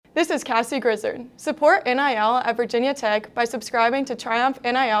This is Cassie Grizzard. Support NIL at Virginia Tech by subscribing to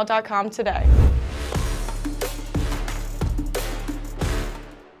TriumphNIL.com today.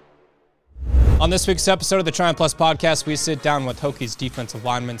 On this week's episode of the Triumph Plus podcast, we sit down with Hokies defensive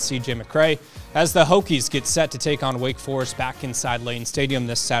lineman CJ McCray as the Hokies get set to take on Wake Forest back inside Lane Stadium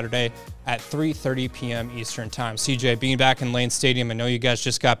this Saturday at 3:30 p.m. Eastern Time. CJ, being back in Lane Stadium, I know you guys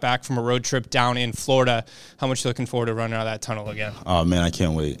just got back from a road trip down in Florida. How much are you looking forward to running out of that tunnel again? Oh, man, I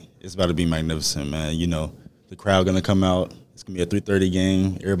can't wait. It's about to be magnificent, man. You know, the crowd going to come out. It's going to be a 3:30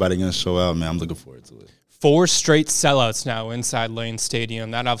 game. Everybody going to show out, man. I'm looking forward to it. 4 straight sellouts now inside Lane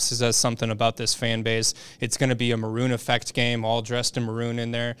Stadium. That obviously says something about this fan base. It's going to be a maroon effect game, all dressed in maroon in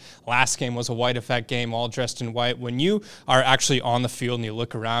there. Last game was a white effect game, all dressed in white. When you are actually on the field and you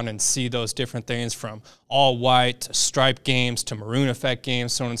look around and see those different things from all white to striped games to maroon effect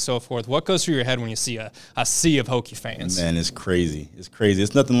games, so on and so forth, what goes through your head when you see a sea of Hokie fans? Man, it's crazy. It's crazy.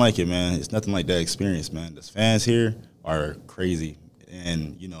 It's nothing like it, man. It's nothing like that experience, man. The fans here are crazy,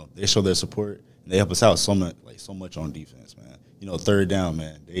 and, you know, they show their support. They help us out so much on defense, man. You know, third down,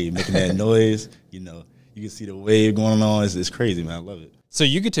 man. They making that noise. You know, you can see the wave going on. It's crazy, man. I love it. So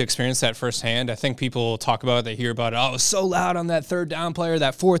you get to experience that firsthand. I think people talk about it, they hear about it. Oh, it was so loud on that third down player,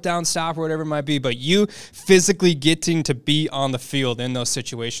 that fourth down stop, or whatever it might be. But you physically getting to be on the field in those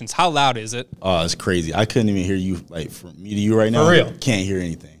situations, how loud is it? Oh, it's crazy. I couldn't even hear you, like, from me to you right now. For real? Can't hear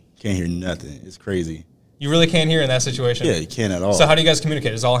anything. Can't hear nothing. It's crazy. You really can't hear in that situation? Yeah, you can't at all. So how do you guys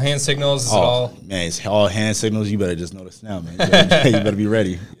communicate? Is it all hand signals? Is it all? Man, it's all hand signals. You better just know this now, man. You better be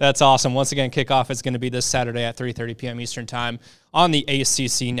ready. That's awesome. Once again, kickoff is going to be this Saturday at 3:30 p.m. Eastern Time on the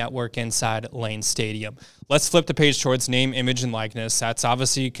ACC Network inside Lane Stadium. Let's flip the page towards name, image, and likeness. That's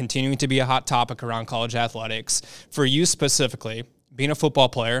obviously continuing to be a hot topic around college athletics. For you specifically, being a football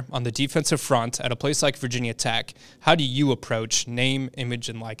player on the defensive front at a place like Virginia Tech, how do you approach name, image,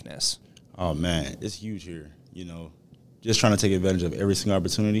 and likeness? Oh, man, it's huge here. You know, just trying to take advantage of every single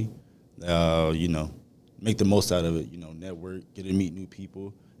opportunity, you know, make the most out of it, you know, network, get to meet new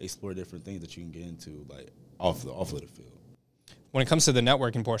people, explore different things that you can get into, like, off of the field. When it comes to the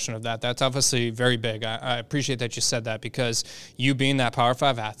networking portion of that, that's obviously very big. I appreciate that you said that because you being that Power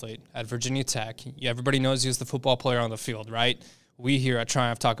 5 athlete at Virginia Tech, everybody knows you as the football player on the field, right? We here at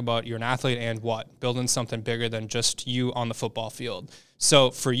Triumph talk about you're an athlete and what? Building something bigger than just you on the football field. So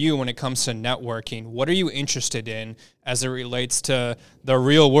for you, when it comes to networking, what are you interested in as it relates to the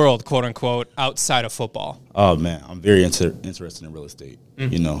real world, quote unquote, outside of football? Oh, man, I'm very interested in real estate.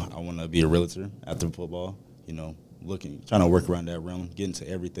 Mm-hmm. You know, I want to be a realtor after football, you know, trying to work around that realm, get into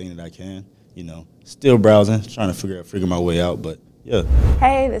everything that I can, you know, still browsing, trying to figure my way out, but yeah.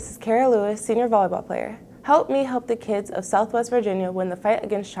 Hey, this is Kara Lewis, senior volleyball player. Help me help the kids of Southwest Virginia win the fight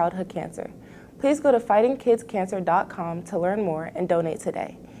against childhood cancer. Please go to fightingkidscancer.com to learn more and donate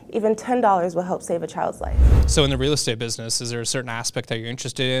today. Even $10 will help save a child's life. So in the real estate business, is there a certain aspect that you're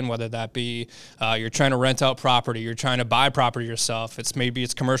interested in, whether that be you're trying to rent out property, you're trying to buy property yourself, maybe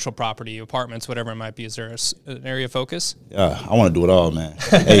it's commercial property, apartments, whatever it might be. Is there an area of focus? Yeah, I want to do it all, man.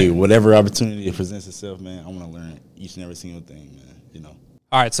 Hey, whatever opportunity presents itself, man, I want to learn each and every single thing, man, you know.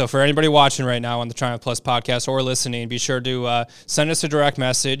 All right, so for anybody watching right now on the Triumph Plus podcast or listening, be sure to send us a direct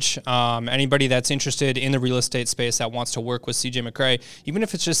message. Anybody that's interested in the real estate space that wants to work with CJ McCray, even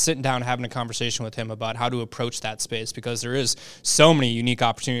if it's just sitting down and having a conversation with him about how to approach that space, because there is so many unique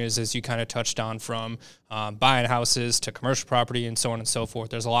opportunities, as you kind of touched on, from buying houses to commercial property and so on and so forth.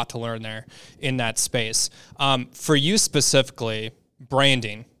 There's a lot to learn there in that space. For you specifically,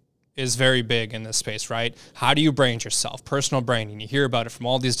 branding is very big in this space, right? How do you brand yourself? Personal branding. You hear about it from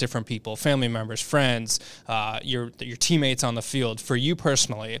all these different people, family members, friends, your teammates on the field. For you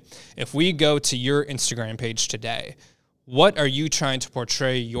personally, if we go to your Instagram page today, what are you trying to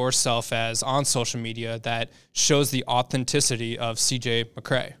portray yourself as on social media that shows the authenticity of CJ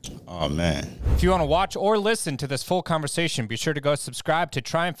McCray? Oh, man. If you want to watch or listen to this full conversation, be sure to go subscribe to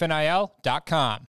TriumphNIL.com.